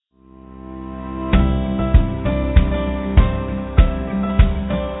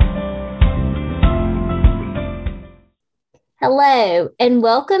Hello, and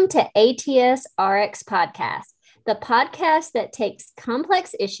welcome to ATS RX Podcast, the podcast that takes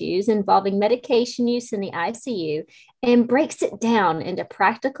complex issues involving medication use in the ICU and breaks it down into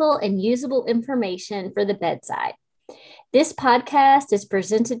practical and usable information for the bedside. This podcast is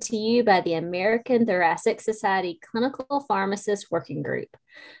presented to you by the American Thoracic Society Clinical Pharmacist Working Group.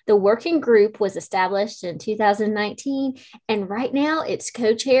 The working group was established in 2019, and right now it's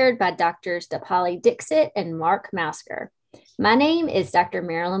co-chaired by Drs. Dipali Dixit and Mark Mausker. My name is Dr.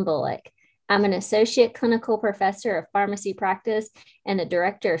 Marilyn Bullock. I'm an associate clinical professor of pharmacy practice and the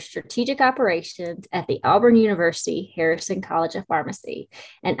director of strategic operations at the Auburn University Harrison College of Pharmacy,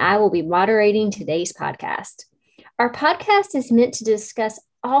 and I will be moderating today's podcast. Our podcast is meant to discuss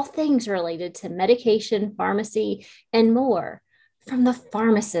all things related to medication, pharmacy, and more from the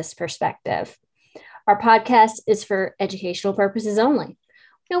pharmacist's perspective. Our podcast is for educational purposes only.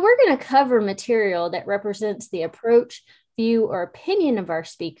 Now, we're going to cover material that represents the approach, view, or opinion of our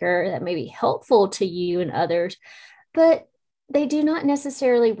speaker that may be helpful to you and others, but they do not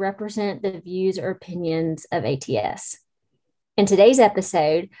necessarily represent the views or opinions of ATS. In today's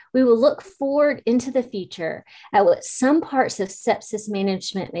episode, we will look forward into the future at what some parts of sepsis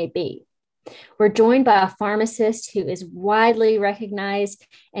management may be. We're joined by a pharmacist who is widely recognized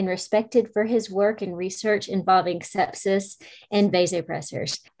and respected for his work and research involving sepsis and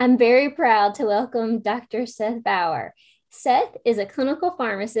vasopressors. I'm very proud to welcome Dr. Seth Bauer. Seth is a clinical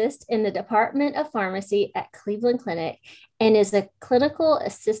pharmacist in the Department of Pharmacy at Cleveland Clinic and is a clinical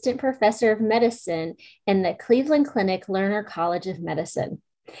assistant professor of medicine in the Cleveland Clinic Lerner College of Medicine.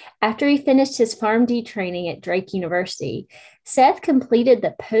 After he finished his PharmD training at Drake University, Seth completed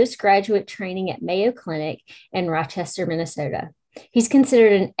the postgraduate training at Mayo Clinic in Rochester, Minnesota. He's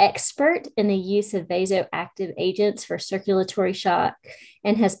considered an expert in the use of vasoactive agents for circulatory shock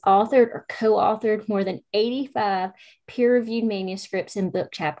and has authored or co-authored more than 85 peer-reviewed manuscripts and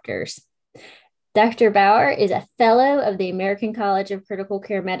book chapters. Dr. Bauer is a fellow of the American College of Critical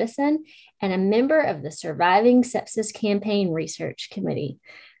Care Medicine and a member of the Surviving Sepsis Campaign Research Committee.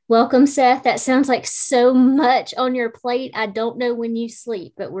 Welcome, Seth. That sounds like so much on your plate. I don't know when you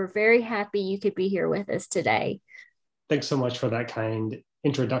sleep, but we're very happy you could be here with us today. Thanks so much for that kind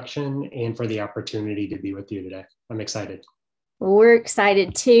introduction and for the opportunity to be with you today. I'm excited. Well, we're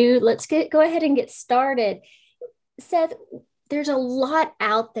excited too. Let's go ahead and get started. Seth, there's a lot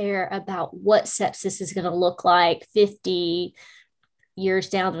out there about what sepsis is going to look like 50 years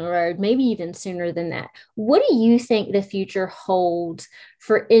down the road, maybe even sooner than that. What do you think the future holds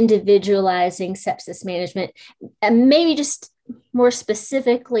for individualizing sepsis management? And maybe just more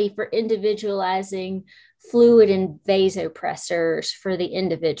specifically for individualizing fluid and vasopressors for the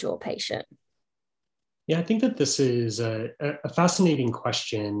individual patient? Yeah, I think that this is a fascinating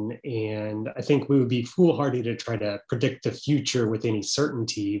question. And I think we would be foolhardy to try to predict the future with any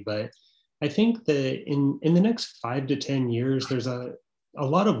certainty. But I think that in the next 5 to 10 years, there's a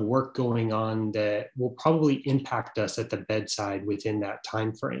lot of work going on that will probably impact us at the bedside within that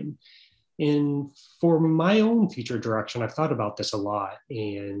time frame. And for my own future direction, I've thought about this a lot.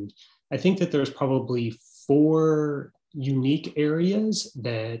 And I think that there's probably 4 unique areas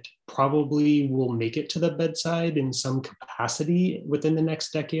that probably will make it to the bedside in some capacity within the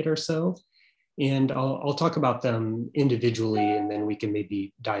next decade or so. And I'll talk about them individually, and then we can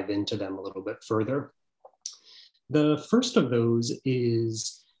maybe dive into them a little bit further. The first of those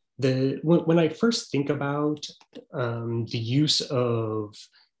is when I first think about the use of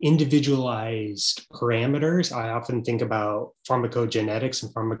individualized parameters, I often think about pharmacogenetics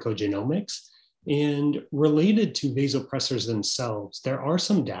and pharmacogenomics. And related to vasopressors themselves, there are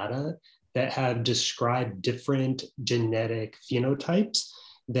some data that have described different genetic phenotypes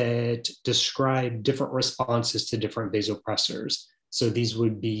that describe different responses to different vasopressors. So these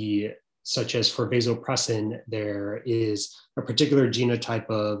would be such as for vasopressin, there is a particular genotype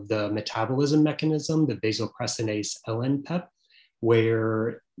of the metabolism mechanism, the vasopressinase LNPEP,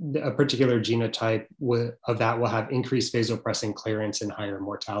 where a particular genotype of that will have increased vasopressin clearance and higher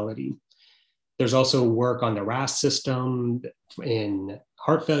mortality. There's also work on the RAS system in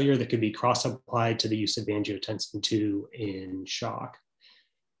heart failure that could be cross-applied to the use of angiotensin II in shock.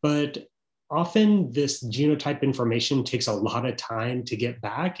 But often this genotype information takes a lot of time to get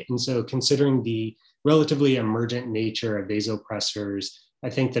back. And so considering the relatively emergent nature of vasopressors, I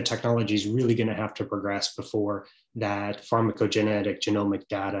think the technology is really going to have to progress before that pharmacogenetic genomic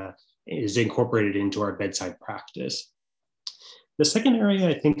data is incorporated into our bedside practice. The second area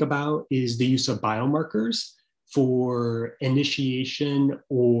I think about is the use of biomarkers for initiation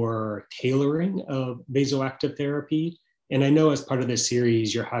or tailoring of vasoactive therapy. And I know as part of this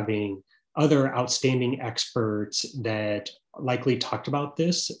series, you're having other outstanding experts that likely talked about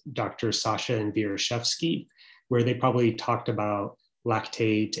this, Dr. Sasha and Wieroszewski, where they probably talked about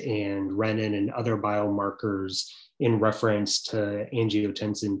lactate and renin and other biomarkers in reference to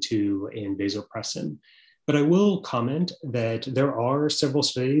angiotensin II and vasopressin. But I will comment that there are several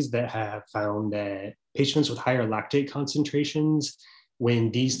studies that have found that patients with higher lactate concentrations,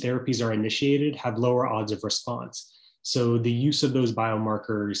 when these therapies are initiated, have lower odds of response. So the use of those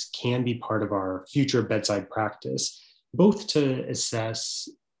biomarkers can be part of our future bedside practice, both to assess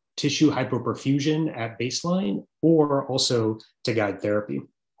tissue hypoperfusion at baseline or also to guide therapy.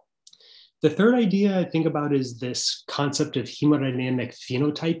 The third idea I think about is this concept of hemodynamic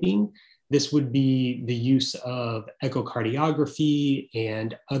phenotyping. This would be the use of echocardiography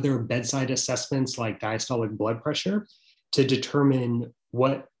and other bedside assessments like diastolic blood pressure to determine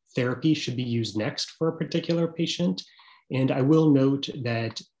what therapy should be used next for a particular patient. And I will note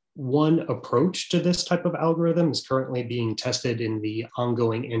that one approach to this type of algorithm is currently being tested in the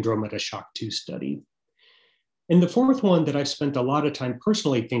ongoing Andromeda Shock 2 study. And the fourth one that I've spent a lot of time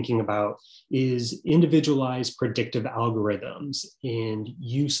personally thinking about is individualized predictive algorithms and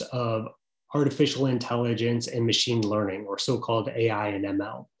use of artificial intelligence and machine learning, or so-called AI and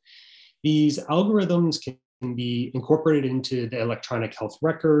ML. These algorithms can be incorporated into the electronic health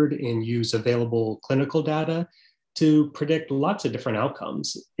record and use available clinical data to predict lots of different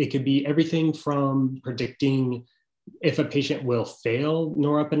outcomes. It could be everything from predicting if a patient will fail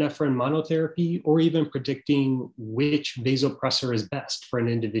norepinephrine monotherapy, or even predicting which vasopressor is best for an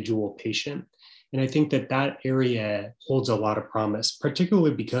individual patient. And I think that that area holds a lot of promise,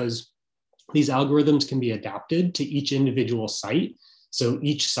 particularly because these algorithms can be adapted to each individual site. So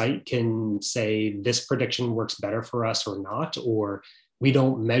each site can say this prediction works better for us or not, or we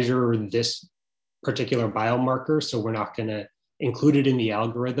don't measure this particular biomarker, so we're not going to include it in the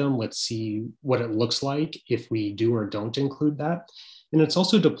algorithm. Let's see what it looks like if we do or don't include that. And it's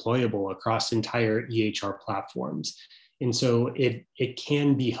also deployable across entire EHR platforms. And so it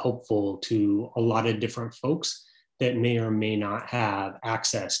can be helpful to a lot of different folks that may or may not have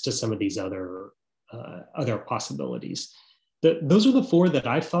access to some of these other possibilities. Those are the four that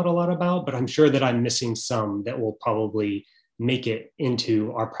I've thought a lot about, but I'm sure that I'm missing some that will probably make it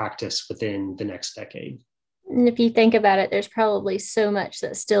into our practice within the next decade. And if you think about it, there's probably so much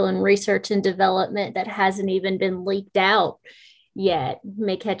that's still in research and development that hasn't even been leaked out yet.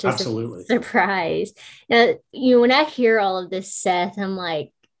 May catch us Absolutely. a surprise. Now, when I hear all of this, Seth, I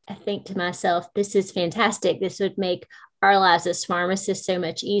think to myself, this is fantastic. This would make our lives as pharmacists so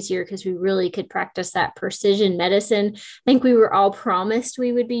much easier because we really could practice that precision medicine. I think we were all promised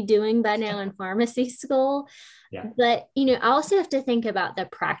we would be doing by now in pharmacy school. Yeah. But, I also have to think about the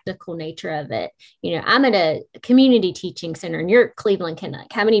practical nature of it. I'm at a community teaching center and you're at Cleveland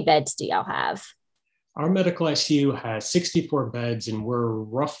Clinic. How many beds do y'all have? Our medical ICU has 64 beds and we're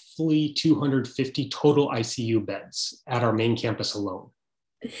roughly 250 total ICU beds at our main campus alone.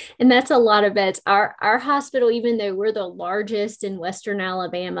 And that's a lot of beds. Our hospital, even though we're the largest in Western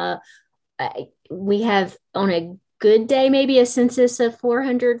Alabama, we have on a good day, maybe a census of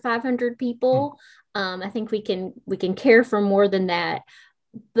 400, 500 people. I think we can care for more than that,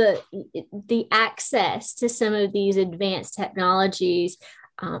 but the access to some of these advanced technologies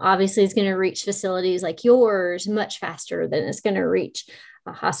obviously is going to reach facilities like yours much faster than it's going to reach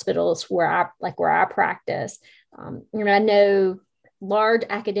hospitals where I practice. I know large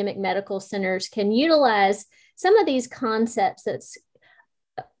academic medical centers can utilize some of these concepts that's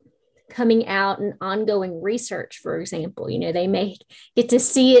coming out in ongoing research, for example. They may get to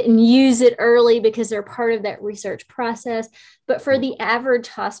see it and use it early because they're part of that research process. But for the average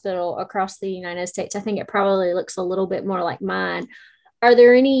hospital across the United States, I think it probably looks a little bit more like mine. Are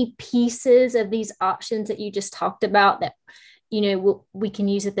there any pieces of these options that you just talked about that, we can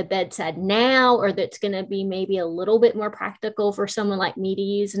use at the bedside now, or that's going to be maybe a little bit more practical for someone like me to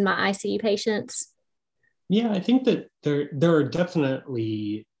use in my ICU patients? Yeah, I think that there are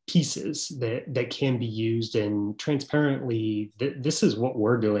definitely pieces that can be used, and transparently, this is what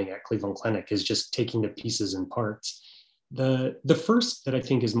we're doing at Cleveland Clinic, is just taking the pieces and parts. The first that I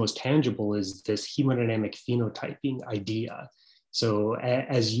think is most tangible is this hemodynamic phenotyping idea. So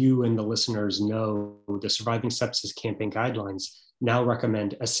as you and the listeners know, the Surviving Sepsis Campaign guidelines now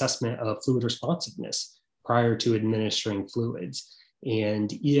recommend assessment of fluid responsiveness prior to administering fluids. And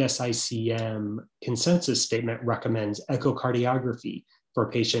ESICM consensus statement recommends echocardiography for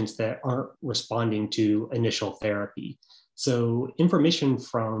patients that aren't responding to initial therapy. So information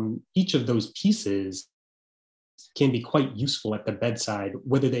from each of those pieces can be quite useful at the bedside,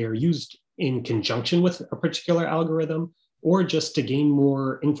 whether they are used in conjunction with a particular algorithm or just to gain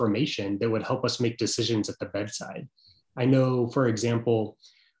more information that would help us make decisions at the bedside. I know, for example,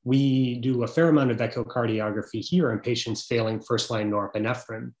 we do a fair amount of echocardiography here in patients failing first-line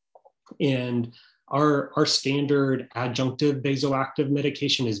norepinephrine. And our standard adjunctive vasoactive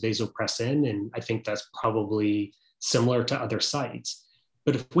medication is vasopressin, and I think that's probably similar to other sites.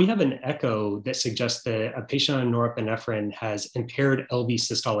 But if we have an echo that suggests that a patient on norepinephrine has impaired LV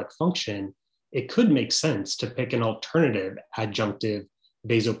systolic function, it could make sense to pick an alternative adjunctive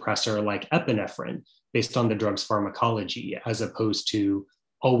vasopressor like epinephrine based on the drug's pharmacology, as opposed to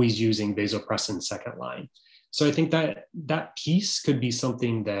always using vasopressin second line. So I think that that piece could be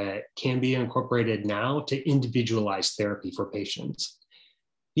something that can be incorporated now to individualize therapy for patients.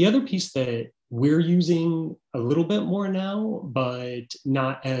 The other piece that we're using a little bit more now, but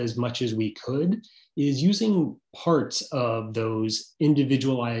not as much as we could, is using parts of those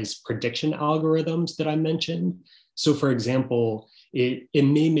individualized prediction algorithms that I mentioned. So for example, it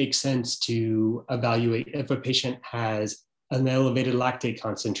may make sense to evaluate if a patient has an elevated lactate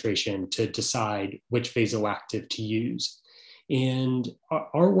concentration to decide which vasoactive to use. And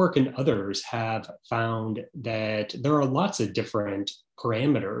our work and others have found that there are lots of different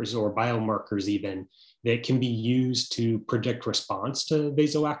parameters or biomarkers even that can be used to predict response to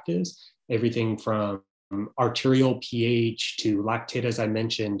vasoactives, everything from arterial pH to lactate, as I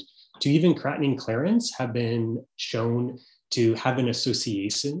mentioned, to even creatinine clearance have been shown to have an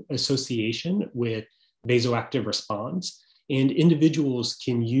association with vasoactive response. And individuals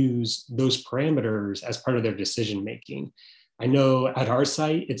can use those parameters as part of their decision making. I know at our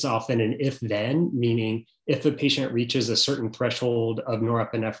site, it's often an if-then, meaning if a patient reaches a certain threshold of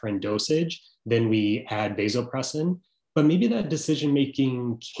norepinephrine dosage, then we add vasopressin. But maybe that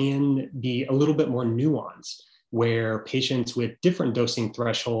decision-making can be a little bit more nuanced, where patients with different dosing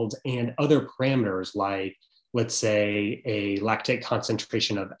thresholds and other parameters, like, let's say, a lactate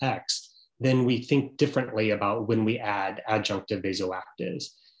concentration of X, then we think differently about when we add adjunctive vasoactives.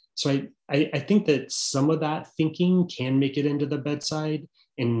 So I think that some of that thinking can make it into the bedside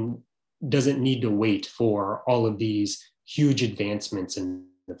and doesn't need to wait for all of these huge advancements in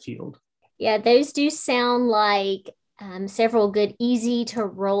the field. Yeah, those do sound like several good, easy to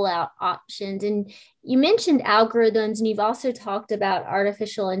roll out options. And you mentioned algorithms, and you've also talked about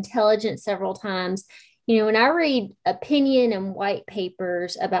artificial intelligence several times. You know, when I read opinion and white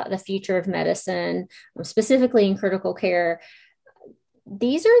papers about the future of medicine, specifically in critical care,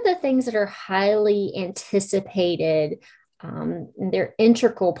 these are the things that are highly anticipated. They're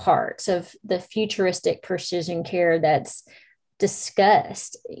integral parts of the futuristic precision care that's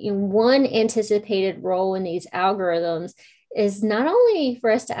discussed. One anticipated role in these algorithms is not only for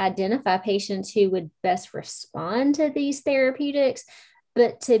us to identify patients who would best respond to these therapeutics,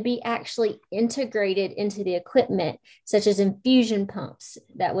 but to be actually integrated into the equipment, such as infusion pumps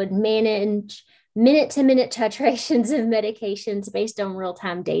that would manage minute-to-minute titrations of medications based on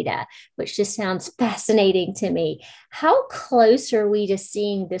real-time data, which just sounds fascinating to me. How close are we to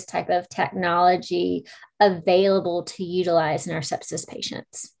seeing this type of technology available to utilize in our sepsis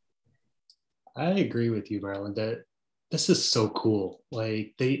patients? I agree with you, Marilyn, that this is so cool.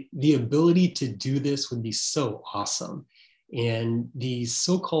 Like the ability to do this would be so awesome. And these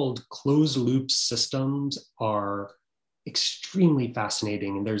so-called closed loop systems are extremely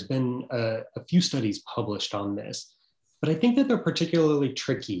fascinating. And there's been a few studies published on this, but I think that they're particularly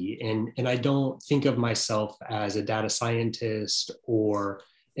tricky. And I don't think of myself as a data scientist or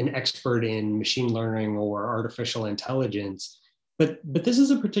an expert in machine learning or artificial intelligence, but this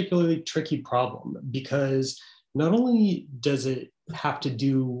is a particularly tricky problem because not only does it have to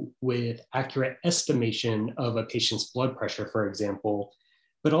do with accurate estimation of a patient's blood pressure, for example,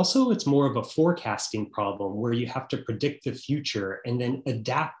 but also it's more of a forecasting problem where you have to predict the future and then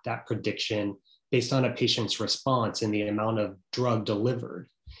adapt that prediction based on a patient's response and the amount of drug delivered.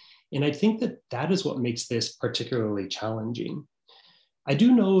 And I think that that is what makes this particularly challenging. I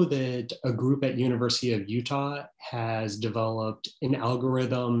do know that a group at University of Utah has developed an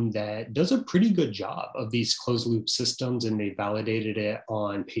algorithm that does a pretty good job of these closed loop systems, and they validated it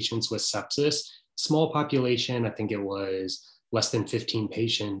on patients with sepsis. Small population, I think it was less than 15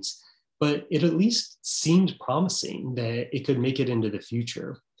 patients, but it at least seemed promising that it could make it into the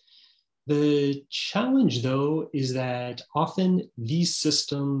future. The challenge, though, is that often these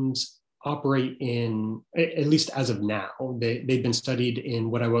systems operate in, at least as of now, they've been studied in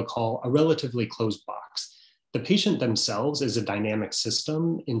what I would call a relatively closed box. The patient themselves is a dynamic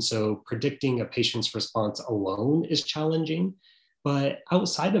system, and so predicting a patient's response alone is challenging. But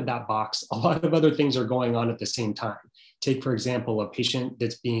outside of that box, a lot of other things are going on at the same time. Take, for example, a patient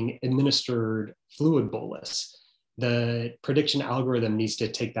that's being administered fluid bolus. the prediction algorithm needs to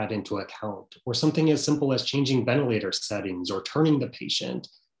take that into account. Or something as simple as changing ventilator settings or turning the patient.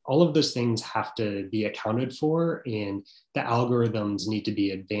 All of those things have to be accounted for, and the algorithms need to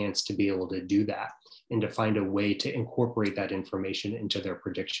be advanced to be able to do that and to find a way to incorporate that information into their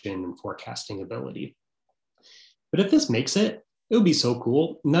prediction and forecasting ability. But if this makes it, it would be so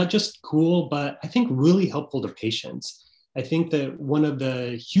cool. Not just cool, but I think really helpful to patients. I think that one of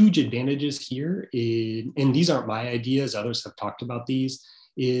the huge advantages here, and these aren't my ideas, others have talked about these,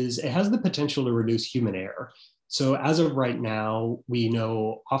 is it has the potential to reduce human error. So as of right now, we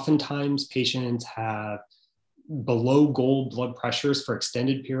know oftentimes patients have below goal blood pressures for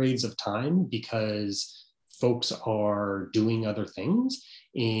extended periods of time because folks are doing other things,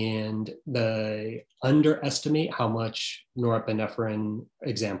 and they underestimate how much norepinephrine,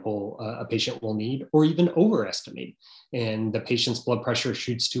 example, a patient will need, or even overestimate. And the patient's blood pressure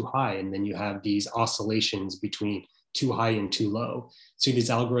shoots too high, and then you have these oscillations between too high and too low. So these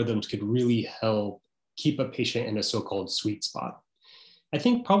algorithms could really help keep a patient in a so-called sweet spot. I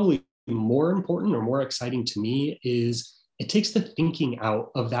think probably more important or more exciting to me is it takes the thinking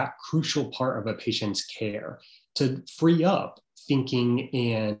out of that crucial part of a patient's care to free up thinking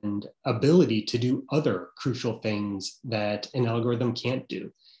and ability to do other crucial things that an algorithm can't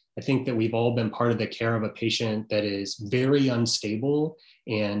do. I think that we've all been part of the care of a patient that is very unstable,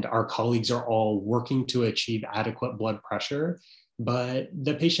 and our colleagues are all working to achieve adequate blood pressure, but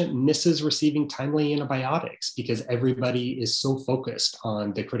the patient misses receiving timely antibiotics because everybody is so focused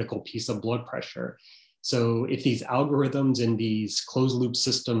on the critical piece of blood pressure. So if these algorithms and these closed loop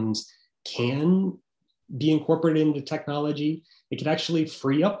systems can be incorporated into technology, it could actually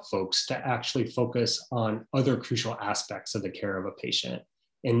free up folks to actually focus on other crucial aspects of the care of a patient.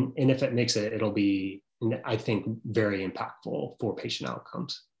 And if it makes it, it'll be, I think, very impactful for patient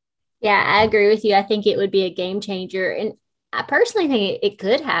outcomes. Yeah, I agree with you. I think it would be a game changer. And I personally think it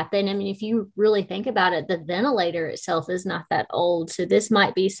could happen. I mean, if you really think about it, the ventilator itself is not that old. So this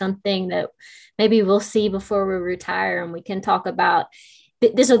might be something that maybe we'll see before we retire, and we can talk about.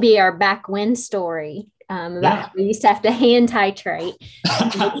 This will be our back when story about how we used to have to hand titrate.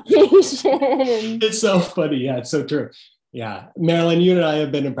 It's so funny. Yeah, it's so true. Yeah. Marilyn, you and I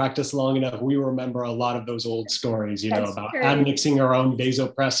have been in practice long enough. We remember a lot of those old stories, about admixing our own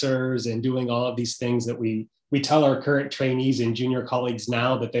vasopressors and doing all of these things that we tell our current trainees and junior colleagues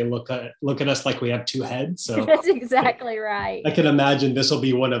now that they look at us like we have two heads. So that's exactly right. I can imagine this will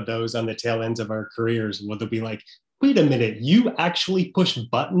be one of those on the tail ends of our careers where they'll be like, wait a minute, you actually push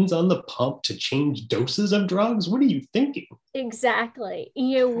buttons on the pump to change doses of drugs? What are you thinking? Exactly.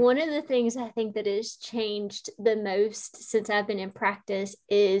 One of the things I think that has changed the most since I've been in practice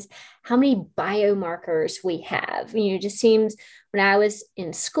is how many biomarkers we have. It just seems when I was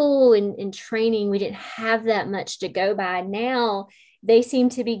in school and in training, we didn't have that much to go by. Now they seem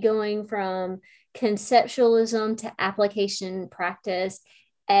to be going from conceptualism to application practice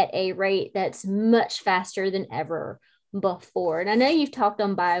at a rate that's much faster than ever before. And I know you've talked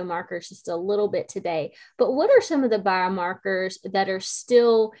on biomarkers just a little bit today, but what are some of the biomarkers that are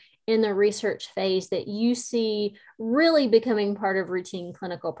still in the research phase that you see really becoming part of routine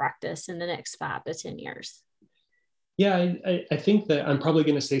clinical practice in the next 5 to 10 years? Yeah, I think that I'm probably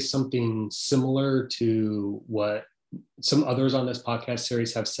going to say something similar to what some others on this podcast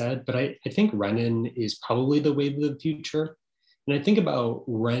series have said, but I think renin is probably the wave of the future. And I think about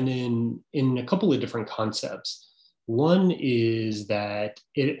renin in a couple of different concepts. One is that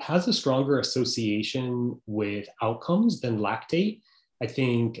it has a stronger association with outcomes than lactate. I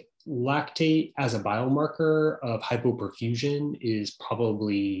think lactate as a biomarker of hypoperfusion is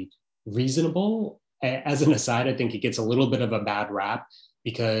probably reasonable. As an aside, I think it gets a little bit of a bad rap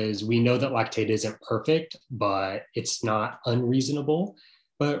because we know that lactate isn't perfect, but it's not unreasonable.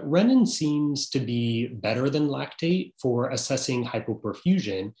 But renin seems to be better than lactate for assessing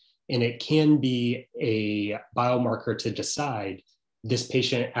hypoperfusion, and it can be a biomarker to decide this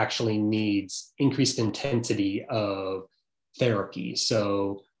patient actually needs increased intensity of therapy.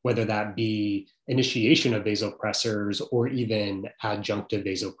 So whether that be initiation of vasopressors or even adjunctive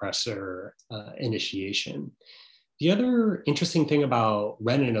vasopressor initiation. The other interesting thing about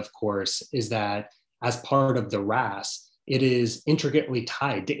renin, of course, is that as part of the RAS, it is intricately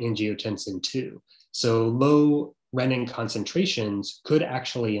tied to angiotensin 2. So low renin concentrations could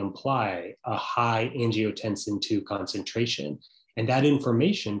actually imply a high angiotensin 2 concentration. And that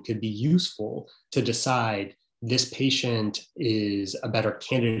information could be useful to decide this patient is a better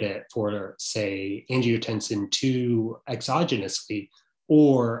candidate for, say, angiotensin 2 exogenously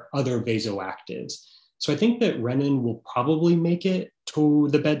or other vasoactives. So I think that renin will probably make it to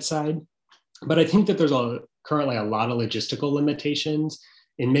the bedside, but I think that there's a currently a lot of logistical limitations.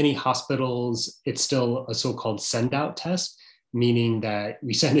 In many hospitals, it's still a so-called send-out test, meaning that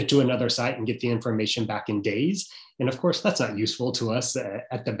we send it to another site and get the information back in days. And of course, that's not useful to us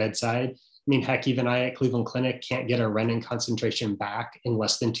at the bedside. I mean, heck, even I at Cleveland Clinic can't get a renin concentration back in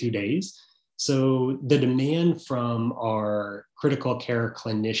less than 2 days. So the demand from our critical care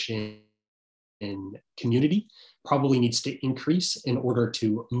clinician community probably needs to increase in order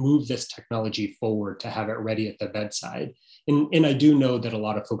to move this technology forward to have it ready at the bedside. And I do know that a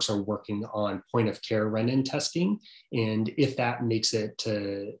lot of folks are working on point of care renin testing. And if that makes it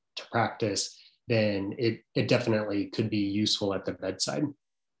to practice, then it definitely could be useful at the bedside.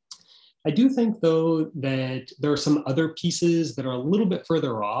 I do think, though, that there are some other pieces that are a little bit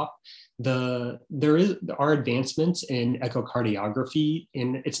further off. There are advancements in echocardiography,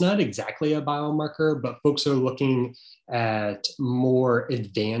 and it's not exactly a biomarker, but folks are looking at more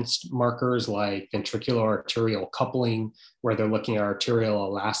advanced markers like ventricular arterial coupling, where they're looking at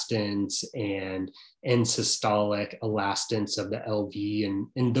arterial elastance and end systolic elastance of the LV,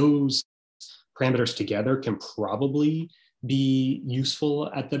 and those parameters together can probably be useful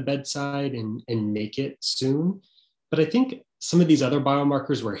at the bedside and make it soon. But I think some of these other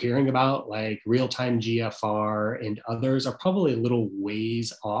biomarkers we're hearing about, like real-time GFR and others, are probably a little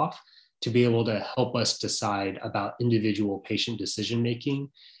ways off to be able to help us decide about individual patient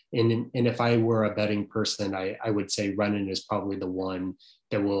decision-making. And if I were a betting person, I would say renin is probably the one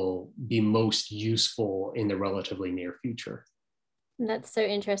that will be most useful in the relatively near future. That's so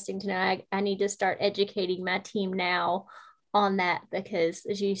interesting to know. I need to start educating my team now on that, because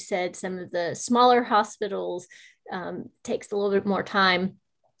as you said, some of the smaller hospitals takes a little bit more time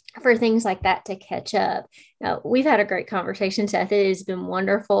for things like that to catch up. We've had a great conversation, Seth. It has been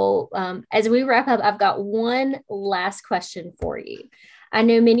wonderful. As we wrap up, I've got one last question for you. I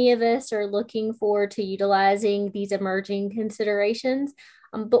know many of us are looking forward to utilizing these emerging considerations,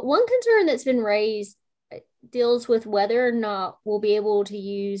 but one concern that's been raised deals with whether or not we'll be able to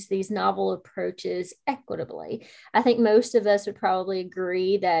use these novel approaches equitably. I think most of us would probably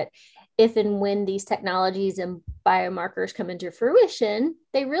agree that if and when these technologies and biomarkers come into fruition,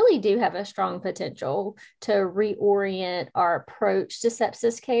 they really do have a strong potential to reorient our approach to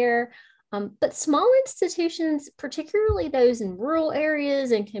sepsis care. But small institutions, particularly those in rural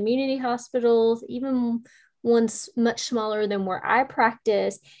areas and community hospitals, even ones much smaller than where I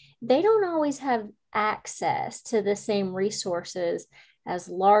practice, they don't always have access to the same resources as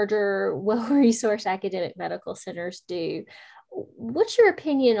larger, well-resourced academic medical centers do. What's your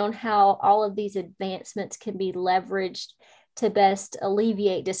opinion on how all of these advancements can be leveraged to best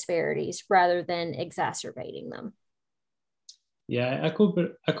alleviate disparities rather than exacerbating them? Yeah,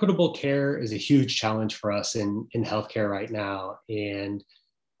 equitable care is a huge challenge for us in healthcare right now. And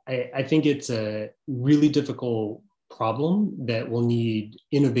I think it's a really difficult problem that will need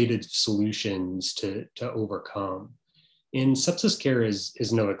innovative solutions to overcome. And sepsis care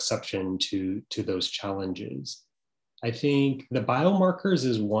is no exception to those challenges. I think the biomarkers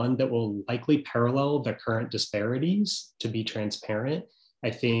is one that will likely parallel the current disparities, to be transparent.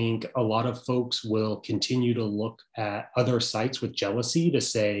 I think a lot of folks will continue to look at other sites with jealousy to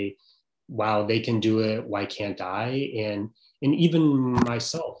say, wow, they can do it, why can't I? And even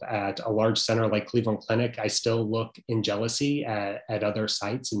myself at a large center like Cleveland Clinic, I still look in jealousy at other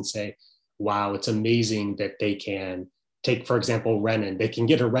sites and say, wow, it's amazing that they can take, for example, renin. They can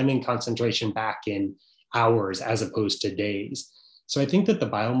get a renin concentration back in hours as opposed to days. So I think that the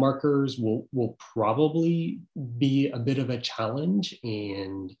biomarkers will probably be a bit of a challenge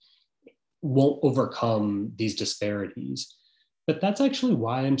and won't overcome these disparities. But that's actually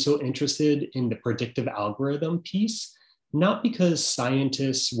why I'm so interested in the predictive algorithm piece, not because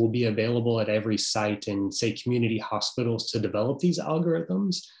scientists will be available at every site and, say, community hospitals to develop these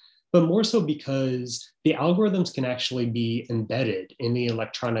algorithms, but more so because the algorithms can actually be embedded in the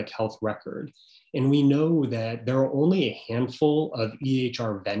electronic health record. And we know that there are only a handful of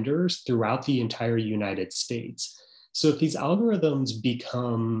EHR vendors throughout the entire United States. So if these algorithms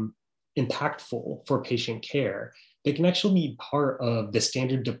become impactful for patient care, they can actually be part of the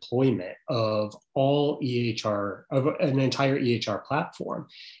standard deployment of all EHR, of an entire EHR platform.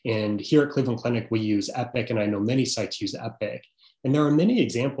 And here at Cleveland Clinic, we use Epic, and I know many sites use Epic. And there are many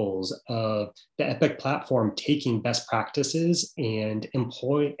examples of the Epic platform taking best practices and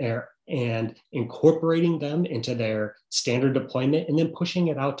incorporating them into their standard deployment and then pushing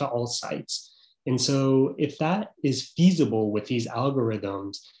it out to all sites. And so if that is feasible with these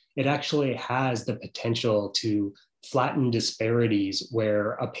algorithms, it actually has the potential to flatten disparities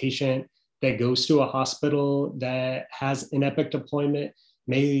where a patient that goes to a hospital that has an Epic deployment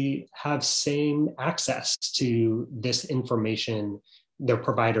may have same access to this information, their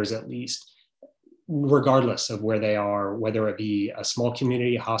providers at least, regardless of where they are, whether it be a small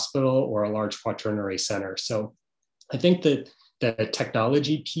community hospital or a large quaternary center. So I think that the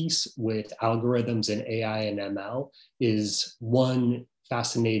technology piece with algorithms and AI and ML is one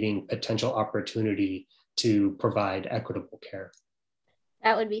fascinating potential opportunity to provide equitable care.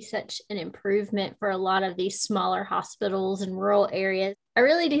 That would be such an improvement for a lot of these smaller hospitals in rural areas. I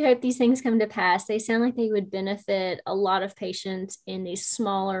really do hope these things come to pass. They sound like they would benefit a lot of patients in these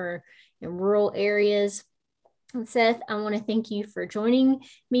smaller and rural areas. And Seth, I want to thank you for joining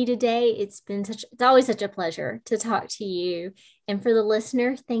me today. It's always such a pleasure to talk to you. And for the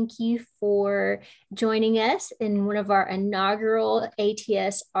listener, thank you for joining us in one of our inaugural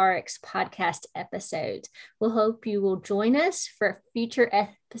ATS RX podcast episodes. We'll hope you will join us for future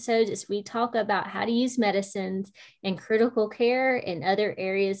episodes as we talk about how to use medicines in critical care and other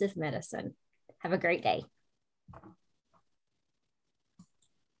areas of medicine. Have a great day.